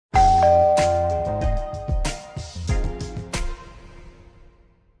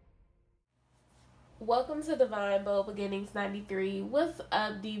Welcome to Divine Bold Beginnings 93. What's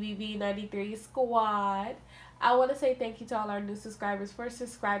up, DBB 93 squad? I want to say thank you to all our new subscribers for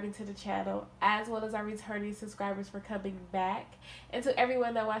subscribing to the channel, as well as our returning subscribers for coming back. And to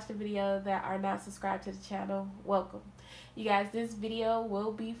everyone that watched the video that are not subscribed to the channel, welcome. You guys, this video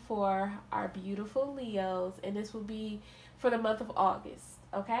will be for our beautiful Leos, and this will be for the month of August,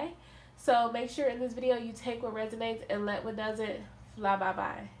 okay? So make sure in this video you take what resonates and let what doesn't fly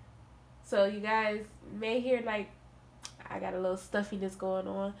bye-bye. So you guys may hear like I got a little stuffiness going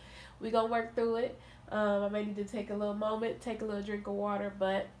on. We're going to work through it. I may need to take a little moment, take a little drink of water,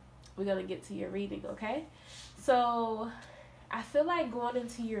 but we're going to get to your reading, okay? So I feel like going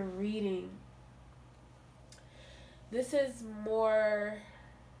into your reading, this is more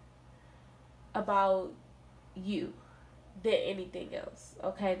about you than anything else,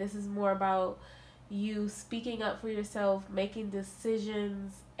 okay? This is more about you speaking up for yourself, making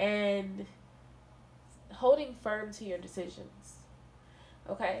decisions, and holding firm to your decisions.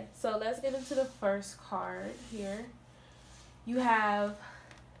 Okay, so let's get into the first card here. You have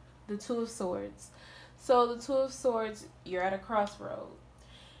the Two of Swords. So the Two of Swords, you're at a crossroad.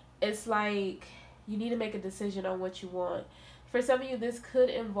 It's like you need to make a decision on what you want. For some of you, this could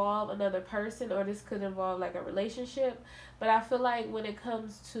involve another person, or this could involve like a relationship. But I feel like when it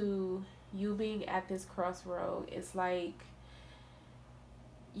comes to you being at this crossroad, it's like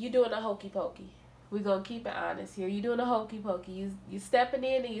you doing a hokey pokey. We're gonna keep it honest here. You're doing a hokey pokey. You stepping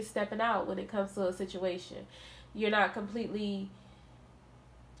in and you're stepping out when it comes to a situation. You're not completely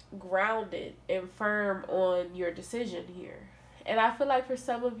grounded and firm on your decision here. And I feel like for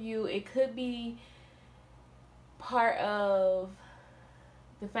some of you, it could be part of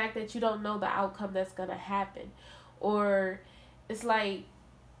the fact that you don't know the outcome that's gonna happen, or it's like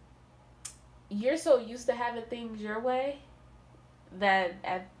you're so used to having things your way that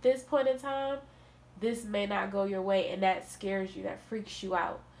at this point in time, this may not go your way, and that scares you, that freaks you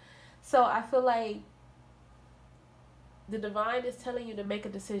out. So I feel like the divine is telling you to make a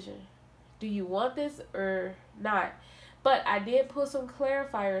decision. Do you want this or not? But I did pull some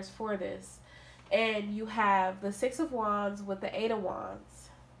clarifiers for this. And you have the Six of Wands with the Eight of Wands.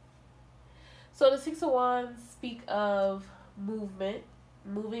 So the Six of Wands speak of movement,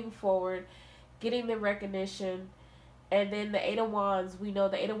 moving forward, getting the recognition. And then the Eight of Wands, we know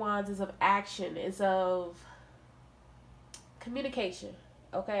the Eight of Wands is of action, is of communication,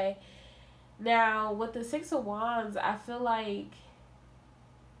 okay? Now, with the Six of Wands, I feel like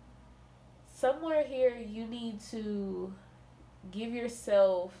somewhere here you need to give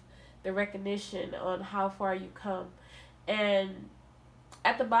yourself the recognition on how far you come. And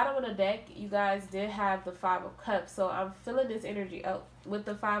at the bottom of the deck, you guys did have the Five of Cups, so I'm feeling this energy up with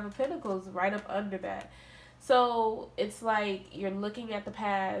the Five of Pentacles right up under that. So it's like you're looking at the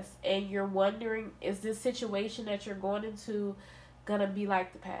past and you're wondering, is this situation that you're going into gonna be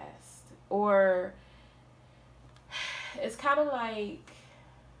like the past? Or it's kind of like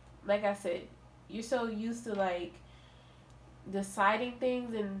I said, you're so used to like deciding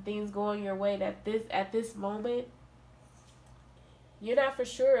things and things going your way that at this moment you're not for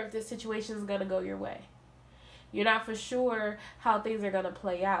sure if this situation is gonna go your way. You're not for sure how things are gonna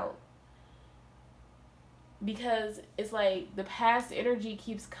play out. Because it's like the past energy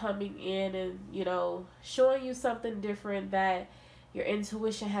keeps coming in and, you know, showing you something different that your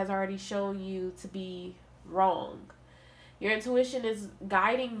intuition has already shown you to be wrong. Your intuition is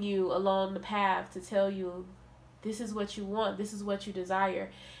guiding you along the path to tell you this is what you want, this is what you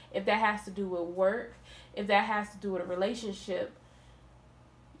desire. If that has to do with work, if that has to do with a relationship,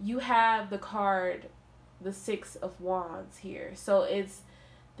 you have the card, the Six of Wands here. So it's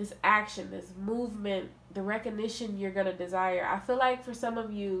this action, this movement, the recognition you're going to desire. I feel like for some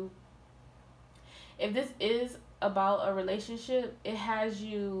of you, if this is about a relationship, it has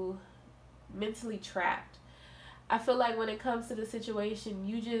you mentally trapped. I feel like when it comes to the situation,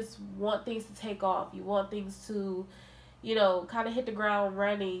 you just want things to take off. You want things to, you know, kind of hit the ground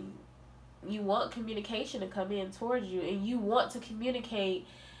running. You want communication to come in towards you, and you want to communicate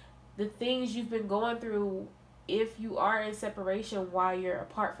the things you've been going through if you are in separation while you're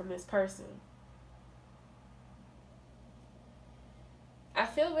apart from this person. I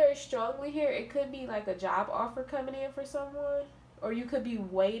feel very strongly here. It could be like a job offer coming in for someone, or you could be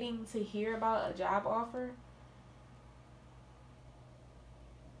waiting to hear about a job offer.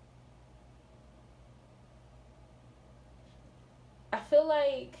 I feel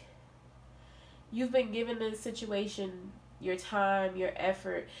like you've been given this situation your time, your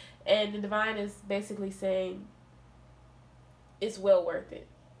effort, and the divine is basically saying it's well worth it,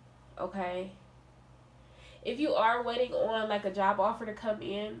 okay? if you are waiting on like a job offer to come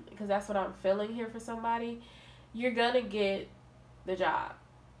in, because that's what I'm feeling here for somebody, you're gonna get the job.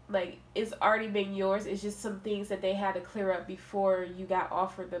 Like, it's already been yours. It's just some things that they had to clear up before you got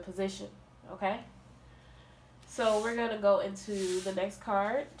offered the position. Okay? So we're gonna go into the next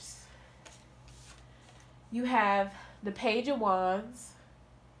cards. You have the Page of Wands.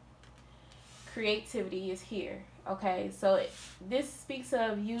 Creativity is here. Okay, so this speaks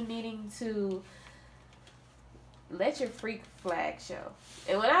of you needing to let your freak flag show.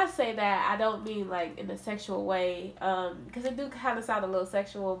 And when I say that, I don't mean like in a sexual way, because it do kind of sound a little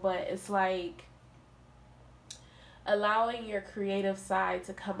sexual, but it's like allowing your creative side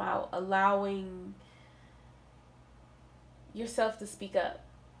to come out, allowing yourself to speak up.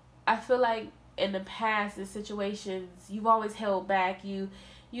 I feel like in the past, in situations, you've always held back. You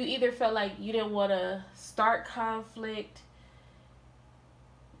either felt like you didn't want to start conflict,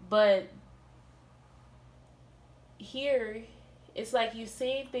 but here it's like you've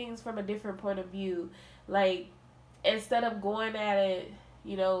seen things from a different point of view. Like, instead of going at it,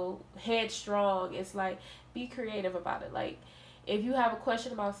 you know, headstrong, it's like, be creative about it. Like, if you have a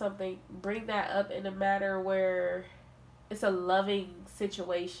question about something, bring that up in a matter where it's a loving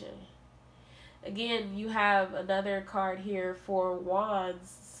situation. Again, you have another card here for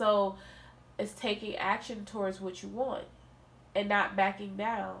Wands, so it's taking action towards what you want and not backing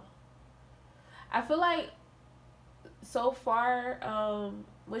down. I feel like so far,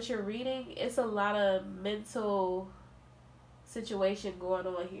 what you're reading, it's a lot of mental situation going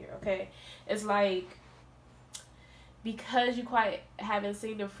on here, okay? It's like, because you quite haven't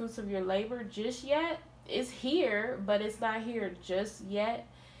seen the fruits of your labor just yet, it's here, but it's not here just yet.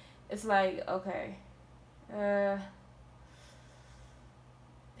 It's like, okay, have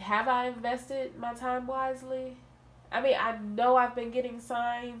I invested my time wisely? I mean, I know I've been getting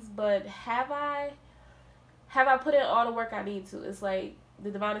signs, but have I put in all the work I need to? It's like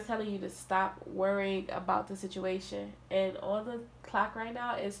the divine is telling you to stop worrying about the situation. And on the clock right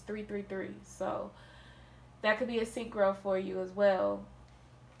now is 3:33. So that could be a synchro for you as well.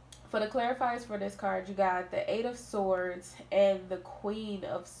 For the clarifiers for this card, you got the 8 of Swords and the Queen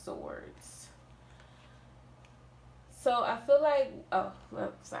of Swords. So I feel like, oh,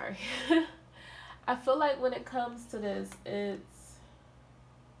 well, sorry. I feel like when it comes to this, it's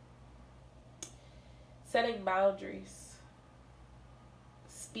setting boundaries,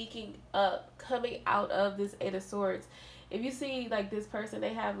 speaking up, coming out of this 8 of Swords. If you see like this person,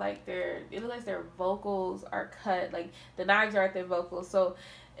 they have like it looks like their vocals are cut, like the knives are at their vocals. So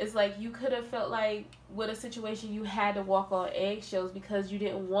it's like you could have felt like with a situation you had to walk on eggshells because you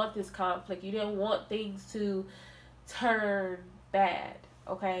didn't want this conflict. You didn't want things to turn bad,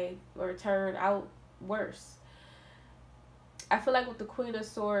 okay, or turn out worse. I feel like with the Queen of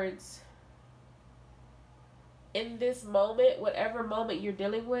Swords, in this moment, whatever moment you're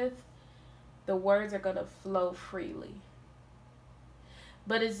dealing with, the words are going to flow freely.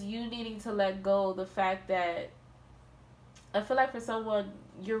 But it's you needing to let go of the fact that I feel like for someone,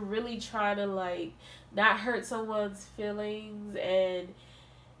 you're really trying to like not hurt someone's feelings, and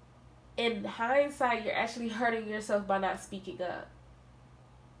in hindsight, you're actually hurting yourself by not speaking up.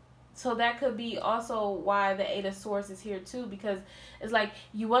 So that could be also why the 8 of Swords is here too, because it's like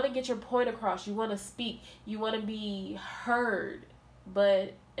you want to get your point across, you want to speak, you want to be heard,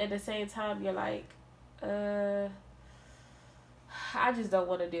 but at the same time you're like, I just don't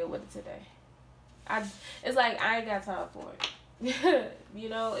want to deal with it today. It's like I ain't got time for it. You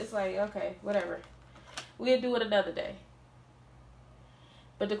know, it's like, okay, whatever, we'll do it another day.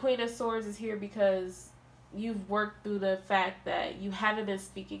 But the Queen of Swords is here because you've worked through the fact that you haven't been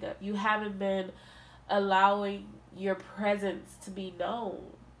speaking up. You haven't been allowing your presence to be known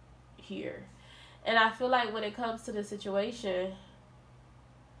here. And I feel like when it comes to the situation,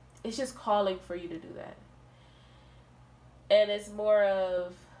 it's just calling for you to do that. And it's more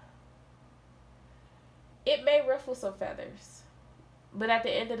of, it may ruffle some feathers, but at the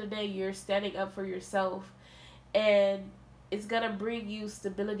end of the day, you're standing up for yourself, and it's going to bring you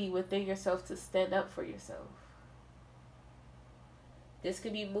stability within yourself to stand up for yourself. This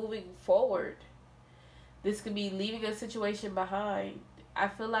could be moving forward. This could be leaving a situation behind. I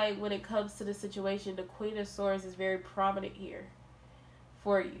feel like when it comes to the situation, the Queen of Swords is very prominent here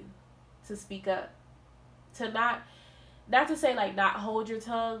for you to speak up. To not to say like not hold your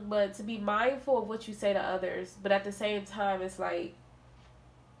tongue, but to be mindful of what you say to others. But at the same time, it's like,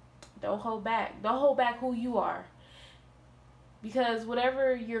 don't hold back. Don't hold back who you are. Because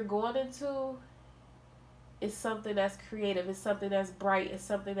whatever you're going into is something that's creative. It's something that's bright. It's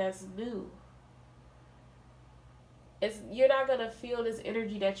something that's new. You're not going to feel this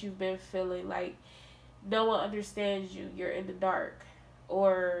energy that you've been feeling. Like, no one understands you. You're in the dark,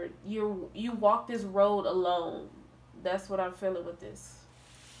 or you walk this road alone. That's what I'm feeling with this.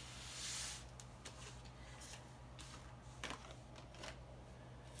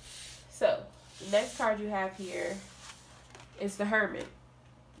 So, the next card you have here is the Hermit.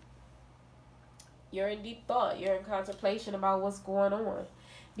 You're in deep thought. You're in contemplation about what's going on.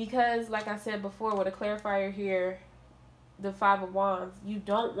 Because, like I said before, with a clarifier here, the Five of Wands, you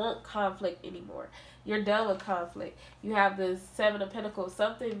don't want conflict anymore. You're done with conflict. You have the Seven of Pentacles,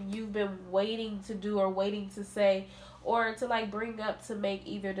 something you've been waiting to do or waiting to say or to like bring up to make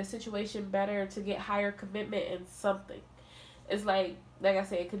either the situation better, to get higher commitment in something. It's like I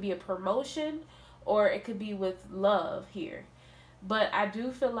said, it could be a promotion or it could be with love here. But I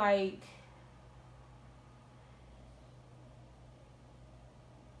do feel like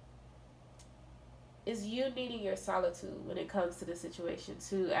it's you needing your solitude when it comes to the situation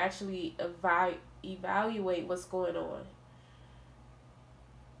to actually evaluate what's going on.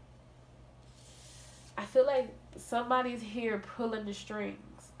 I feel like somebody's here pulling the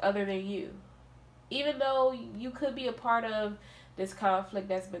strings other than you. Even though you could be a part of this conflict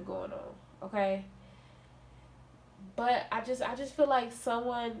that's been going on, okay? But I just feel like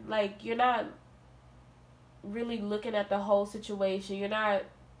someone, like, you're not really looking at the whole situation. You're not,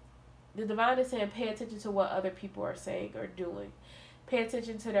 the divine is saying pay attention to what other people are saying or doing. Pay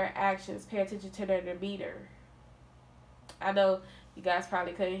attention to their actions. Pay attention to their demeanor. I know you guys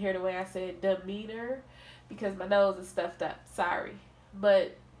probably couldn't hear the way I said demeanor because my nose is stuffed up. Sorry.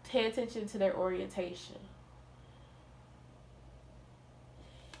 But pay attention to their orientation.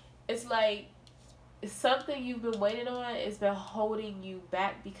 It's like it's something you've been waiting on. It's been holding you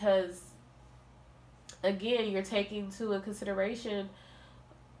back because, again, you're taking into consideration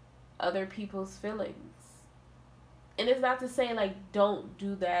other people's feelings. And it's not to say, like, don't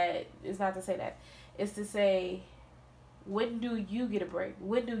do that. It's not to say that. It's to say, when do you get a break?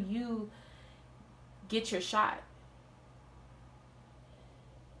 When do you get your shot?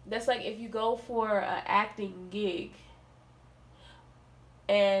 That's like if you go for an acting gig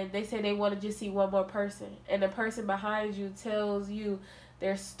and they say they want to just see one more person, and the person behind you tells you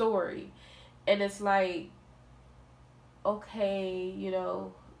their story, and it's like, okay, you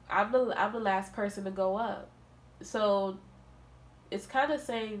know, I'm the last person to go up. So it's kind of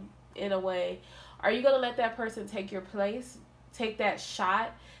saying, in a way, are you going to let that person take your place, take that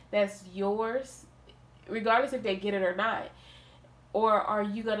shot that's yours, regardless if they get it or not? Or are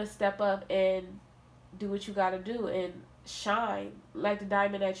you going to step up and do what you got to do and shine like the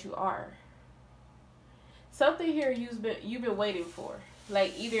diamond that you are? Something here you've been waiting for.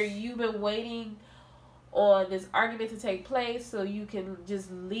 Like, either you've been waiting on this argument to take place so you can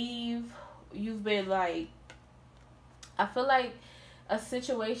just leave. You've been like, I feel like a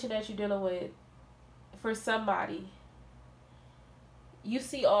situation that you're dealing with, for somebody, you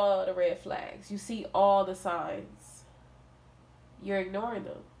see all the red flags. You see all the signs. You're ignoring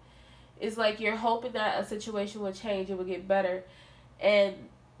them. It's like you're hoping that a situation will change, it will get better. And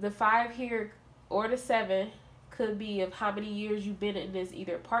the 5 here or the 7 could be of how many years you've been in this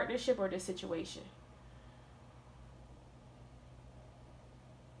either partnership or this situation.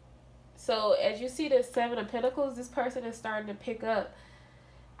 So as you see the 7 of Pentacles, this person is starting to pick up,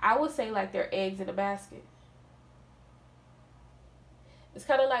 I would say, like their eggs in a basket. It's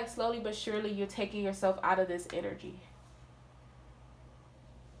kind of like slowly but surely you're taking yourself out of this energy.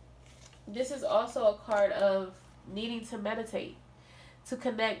 This is also a card of needing to meditate, to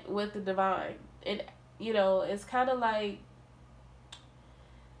connect with the divine. And, you know, it's kind of like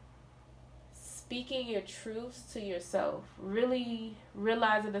speaking your truths to yourself, really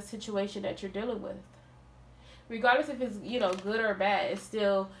realizing the situation that you're dealing with. Regardless if it's, you know, good or bad, it's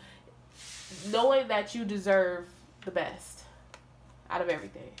still knowing that you deserve the best out of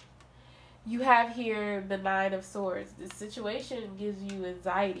everything. You have here the 9 of Swords. This situation gives you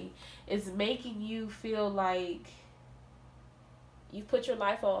anxiety. It's making you feel like you put your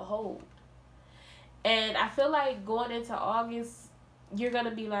life on hold. And I feel like going into August, you're going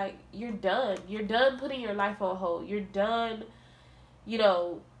to be like, you're done. You're done putting your life on hold. You're done, you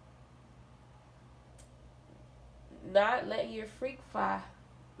know, not letting your freak fly.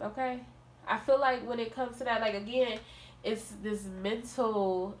 Okay? I feel like when it comes to that, like, again, it's this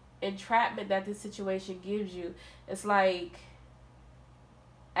mental entrapment that this situation gives you. It's like,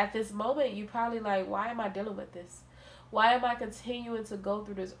 at this moment, you probably like, why am I dealing with this? Why am I continuing to go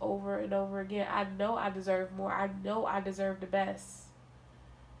through this over and over again? I know I deserve more. I know I deserve the best.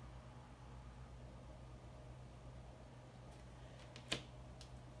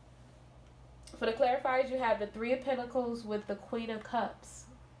 For the clarifiers, you have the 3 of Pentacles with the Queen of Cups.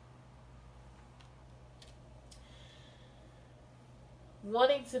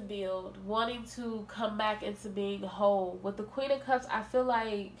 wanting to build, wanting to come back into being whole. With the Queen of Cups, I feel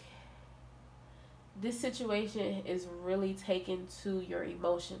like this situation is really taken to your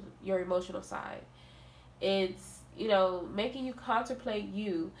emotional side. It's, you know, making you contemplate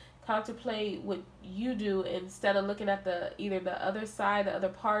what you do instead of looking at either the other side, the other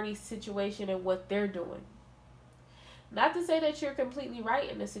party's situation and what they're doing. Not to say that you're completely right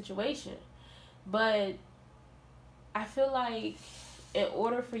in the situation, but I feel like in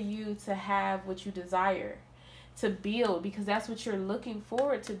order for you to have what you desire, to build, because that's what you're looking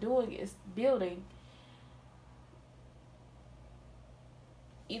forward to doing, is building,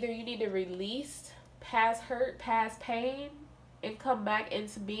 either you need to release past hurt, past pain, and come back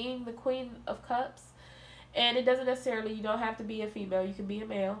into being the Queen of Cups. And it doesn't necessarily, you don't have to be a female, you can be a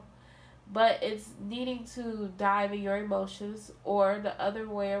male. But it's needing to dive in your emotions, or the other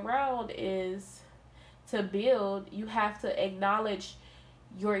way around is to build, you have to acknowledge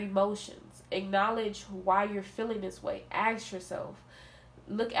your emotions. Acknowledge why you're feeling this way. Ask yourself.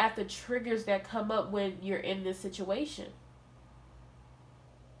 Look at the triggers that come up when you're in this situation.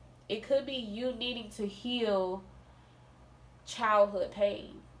 It could be you needing to heal childhood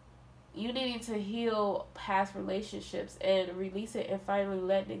pain. You needing to heal past relationships and release it and finally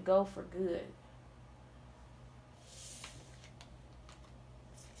letting it go for good.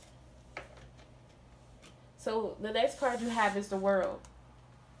 So the next card you have is the World.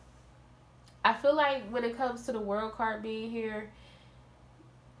 I feel like when it comes to the World card being here,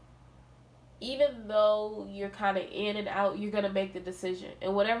 even though you're kind of in and out, you're going to make the decision.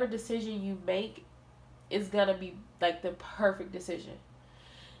 And whatever decision you make is going to be like the perfect decision.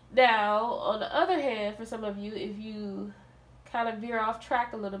 Now, on the other hand, for some of you, if you kind of veer off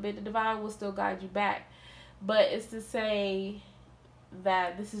track a little bit, the divine will still guide you back. But it's to say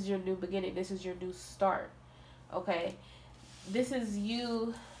that this is your new beginning. This is your new start. Okay? This is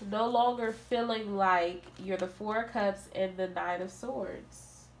you no longer feeling like you're the Four of Cups and the Nine of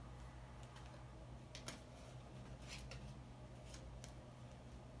Swords.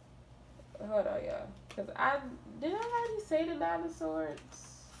 Hold on, y'all. Because did I already say the Nine of Swords?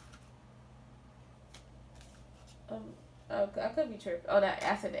 I could be tripping. Oh,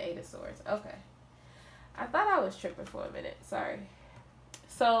 I said the Eight of Swords. Okay. I thought I was tripping for a minute. Sorry.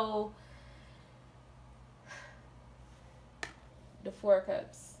 So, the Four of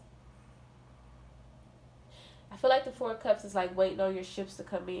Cups. I feel like the Four of Cups is like waiting on your ships to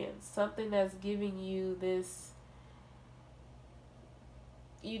come in. Something that's giving you this.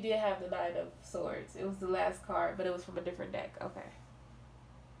 You did have the Nine of Swords. It was the last card, but it was from a different deck. Okay.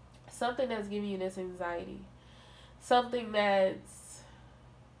 Something that's giving you this anxiety. Something that's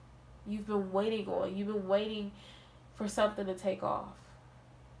you've been waiting on. You've been waiting for something to take off.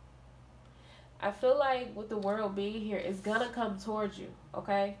 I feel like with the World being here, it's going to come towards you,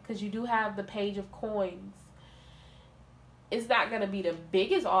 okay? Because you do have the Page of Coins. It's not going to be the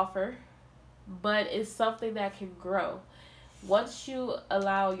biggest offer, but it's something that can grow. Once you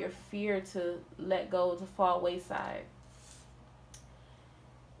allow your fear to let go, to fall wayside,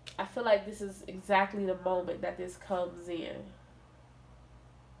 I feel like this is exactly the moment that this comes in.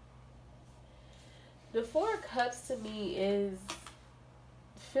 The Four of Cups to me is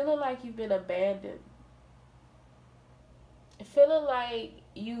feeling like you've been abandoned. Feeling like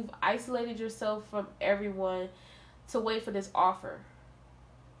you've isolated yourself from everyone to wait for this offer.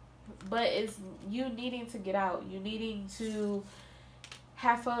 But it's you needing to get out. You needing to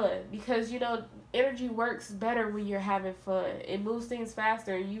have fun. Because, you know, energy works better when you're having fun. It moves things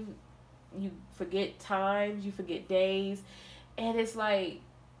faster. You forget times. You forget days. And it's like,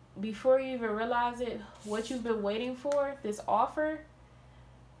 before you even realize it, what you've been waiting for, this offer,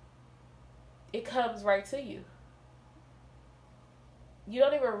 it comes right to you. You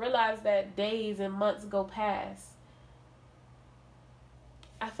don't even realize that days and months go past.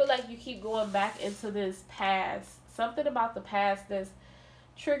 I feel like you keep going back into this past. Something about the past that's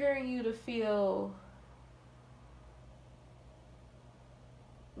triggering you to feel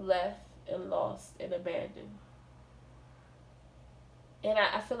left and lost and abandoned. And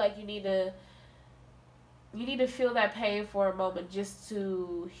I feel like you need to feel that pain for a moment just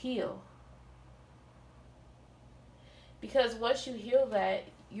to heal. Because once you heal that,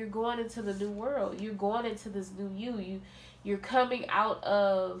 you're going into the new world. You're going into this new you. You're coming out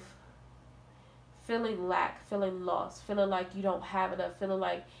of feeling lack, feeling lost, feeling like you don't have enough, feeling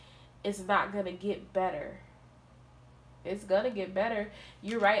like it's not going to get better. It's going to get better.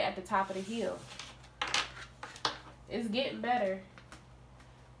 You're right at the top of the hill. It's getting better.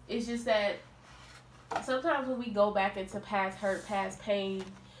 It's just that sometimes when we go back into past hurt, past pain,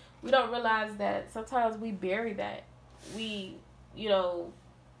 we don't realize that sometimes we bury that. We you know,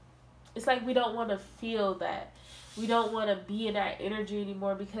 it's like we don't want to feel that. We don't want to be in that energy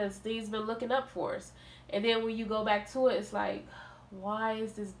anymore because things been looking up for us. And then when you go back to it, it's like, why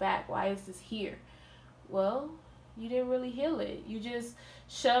is this back? Why is this here? Well, you didn't really heal it. You just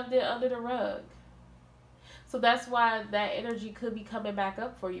shoved it under the rug. So that's why that energy could be coming back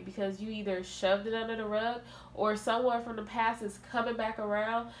up for you, because you either shoved it under the rug or someone from the past is coming back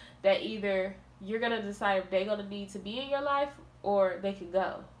around that either you're going to decide if they're going to need to be in your life or they can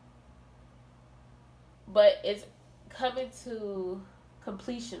go. But it's coming to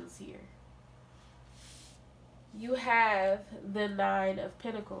completions here. You have the Nine of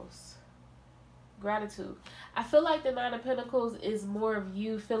Pentacles. Gratitude. I feel like the Nine of Pentacles is more of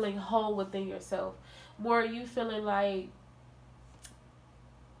you feeling whole within yourself. More you feeling like,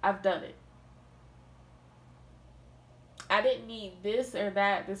 I've done it. I didn't need this or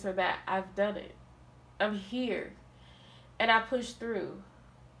that, this or that. I've done it. I'm here. And I pushed through.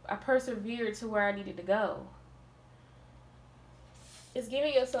 I persevered to where I needed to go. It's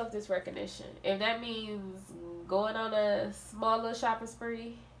giving yourself this recognition. If that means going on a small little shopping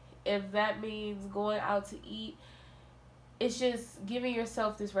spree, if that means going out to eat, it's just giving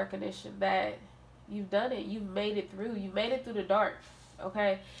yourself this recognition that you've done it. You've made it through. You made it through the dark.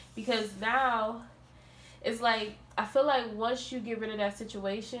 Okay? Because now it's like, I feel like once you get rid of that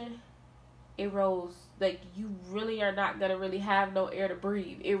situation, it rolls. Like, you really are not going to really have no air to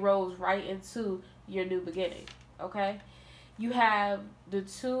breathe. It rolls right into your new beginning. Okay? You have the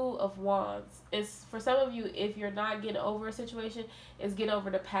Two of Wands. It's for some of you, if you're not getting over a situation, it's getting over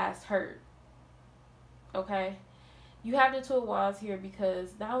the past hurt. Okay? You have the Two of Wands here because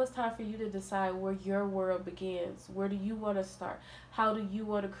now it's time for you to decide where your world begins. Where do you want to start? How do you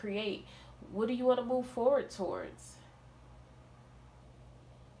want to create? What do you want to move forward towards?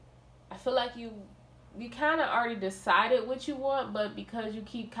 I feel like you kind of already decided what you want, but because you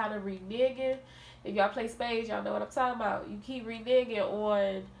keep kind of reneging, if y'all play spades, y'all know what I'm talking about. You keep reneging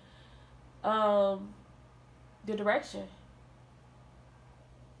on the direction.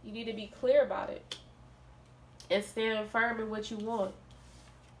 You need to be clear about it and stand firm in what you want.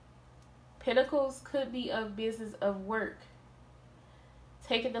 Pentacles could be of business, of work.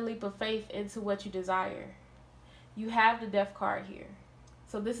 Taking the leap of faith into what you desire. You have the Death card here.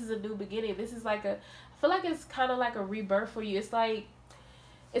 So this is a new beginning. This is like I feel like it's kind of like a rebirth for you. It's like,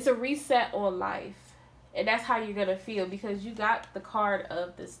 it's a reset on life. And that's how you're going to feel because you got the card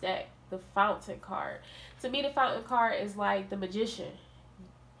of this deck, the Fountain card. To me, the Fountain card is like the Magician.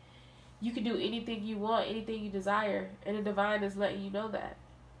 You can do anything you want, anything you desire. And the Divine is letting you know that.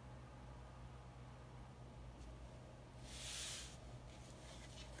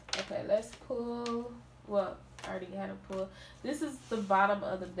 Okay, let's pull. Well, I already had a pull. This is the bottom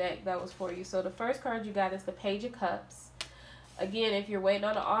of the deck that was for you. So the first card you got is the Page of Cups. Again, if you're waiting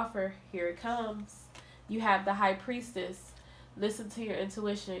on an offer, here it comes. You have the High Priestess. Listen to your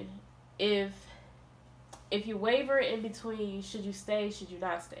intuition. If you waver in between, should you stay, should you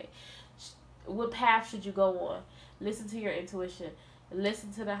not stay? What path should you go on? Listen to your intuition.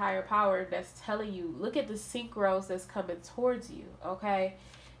 Listen to the higher power that's telling you. Look at the synchros that's coming towards you, okay?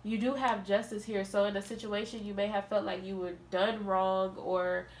 You do have justice here. So in a situation, you may have felt like you were done wrong,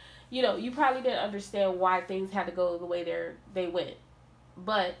 or, you know, you probably didn't understand why things had to go the way they went.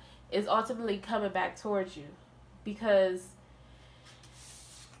 But it's ultimately coming back towards you. Because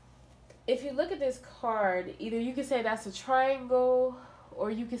if you look at this card, either you could say that's a triangle, or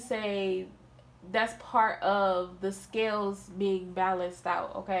you could say that's part of the scales being balanced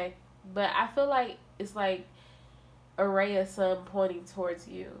out, okay? But I feel like it's like a ray of sun pointing towards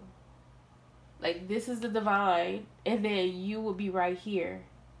you. Like, this is the Divine, and then you will be right here.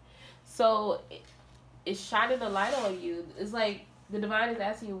 So it's shining the light on you. It's like the Divine is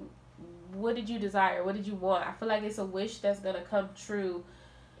asking you, what did you desire? What did you want? I feel like it's a wish that's going to come true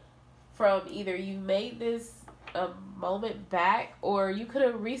from either you made this a moment back, or you could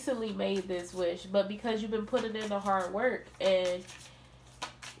have recently made this wish, but because you've been putting in the hard work and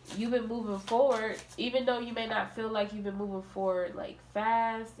you've been moving forward, even though you may not feel like you've been moving forward like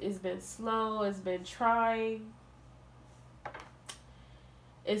fast, it's been slow, it's been trying,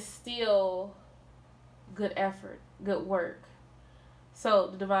 it's still good effort, good work. So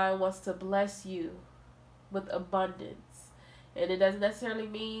the Divine wants to bless you with abundance. And it doesn't necessarily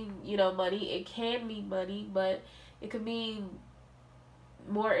mean, you know, money. It can mean money, but it could mean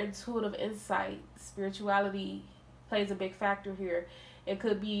more intuitive insight. Spirituality plays a big factor here. It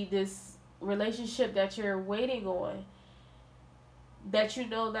could be this relationship that you're waiting on, that you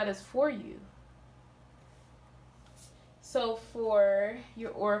know that is for you. So for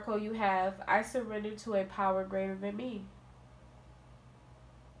your oracle, you have, I surrender to a power greater than me.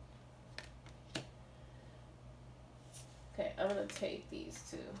 Okay, I'm going to take these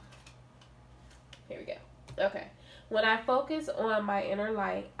two. Here we go. Okay. When I focus on my inner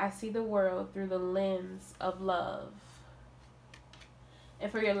light, I see the world through the lens of love.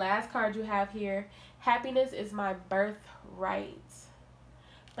 And for your last card you have here, happiness is my birthright.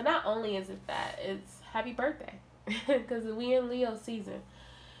 But not only is it that, it's happy birthday. Because we in Leo season.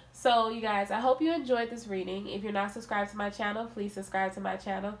 So, you guys, I hope you enjoyed this reading. If you're not subscribed to my channel, please subscribe to my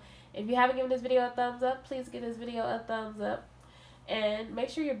channel. If you haven't given this video a thumbs up, please give this video a thumbs up. And make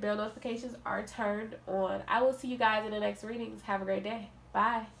sure your bell notifications are turned on. I will see you guys in the next readings. Have a great day.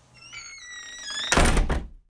 Bye.